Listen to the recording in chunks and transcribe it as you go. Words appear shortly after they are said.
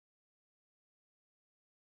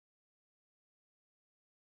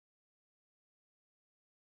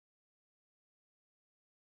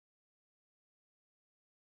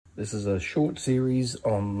This is a short series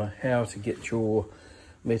on how to get your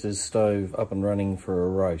Metters stove up and running for a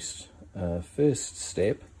roast. First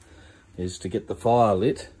step is to get the fire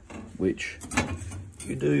lit, which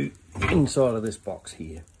you do inside of this box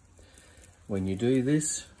here. When you do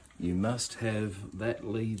this, you must have that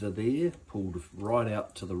lever there pulled right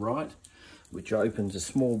out to the right, which opens a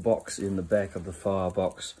small box in the back of the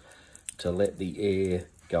firebox to let the air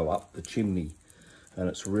go up the chimney. And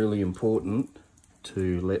it's really important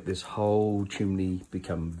to let this whole chimney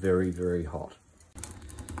become very, very hot.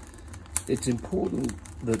 It's important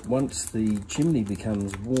that once the chimney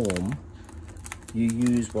becomes warm, you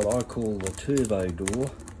use what I call the turbo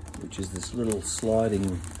door, which is this little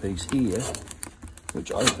sliding piece here,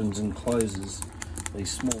 which opens and closes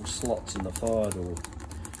these small slots in the fire door.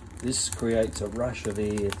 This creates a rush of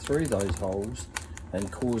air through those holes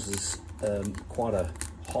and causes quite a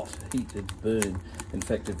hot, heated burn. In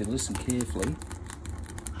fact, if you listen carefully,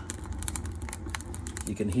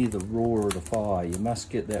 you can hear the roar of the fire. You must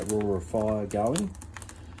get that roar of fire going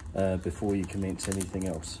before you commence anything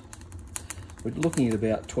else. We're looking at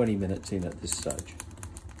about 20 minutes in at this stage.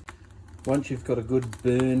 Once you've got a good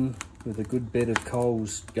burn with a good bed of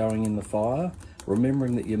coals going in the fire,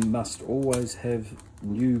 remembering that you must always have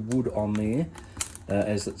new wood on there,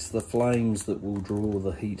 as it's the flames that will draw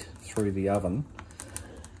the heat through the oven,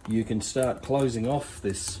 you can start closing off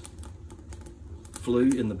this flue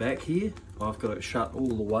in the back here. I've got it shut all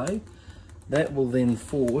the way. That will then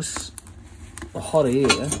force the hot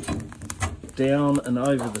air down and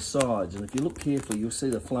over the sides, and if you look carefully you'll see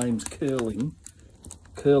the flames curling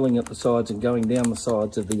at the sides and going down the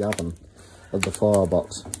sides of the oven, of the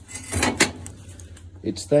firebox.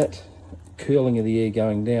 It's that curling of the air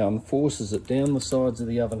going down forces it down the sides of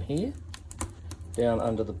the oven here, down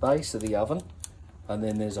under the base of the oven, and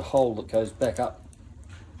then there's a hole that goes back up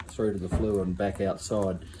through to the flue and back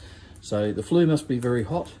outside. So the flue must be very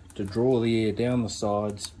hot to draw the air down the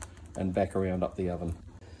sides and back around up the oven.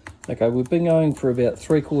 Okay, we've been going for about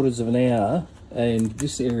 3/4 of an hour, and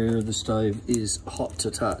this area of the stove is hot to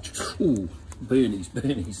touch. Ooh,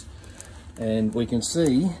 burnies. And we can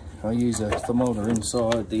see, I use a thermometer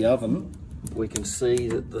inside the oven, we can see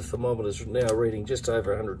that the thermometer is now reading just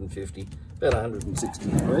over 150, about 160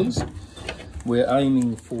 degrees. We're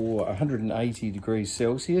aiming for 180 degrees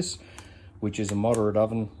Celsius, which is a moderate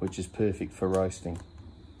oven, which is perfect for roasting.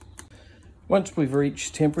 Once we've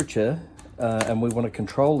reached temperature, and we want to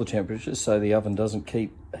control the temperature so the oven doesn't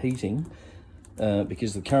keep heating,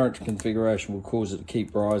 because the current configuration will cause it to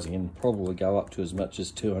keep rising and probably go up to as much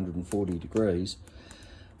as 240 degrees.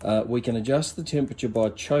 We can adjust the temperature by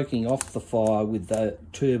choking off the fire with the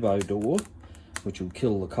turbo door, which will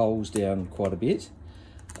kill the coals down quite a bit,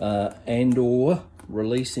 and or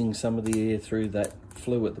releasing some of the air through that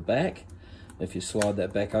flue at the back. If you slide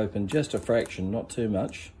that back open just a fraction, not too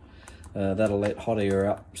much, that'll let hot air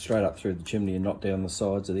up straight up through the chimney and not down the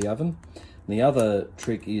sides of the oven. And the other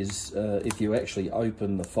trick is if you actually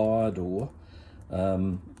open the fire door,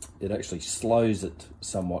 it actually slows it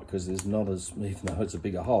somewhat, because there's not as, even though it's a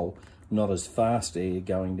bigger hole, not as fast air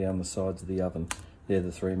going down the sides of the oven. They're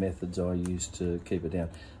the three methods I use to keep it down.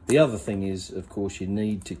 The other thing is, of course, you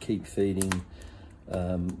need to keep feeding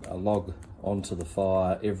a log onto the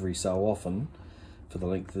fire every so often for the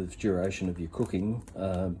length of duration of your cooking,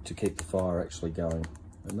 to keep the fire actually going.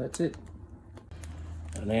 And that's it.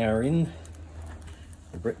 An hour in,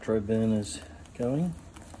 the retro burner's going.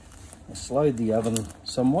 I slowed the oven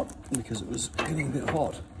somewhat because it was getting a bit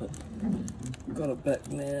hot, but we've got it back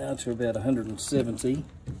now to about 170.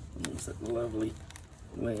 There's that lovely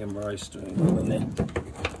lamb roast doing well in there.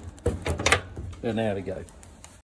 About an hour to go.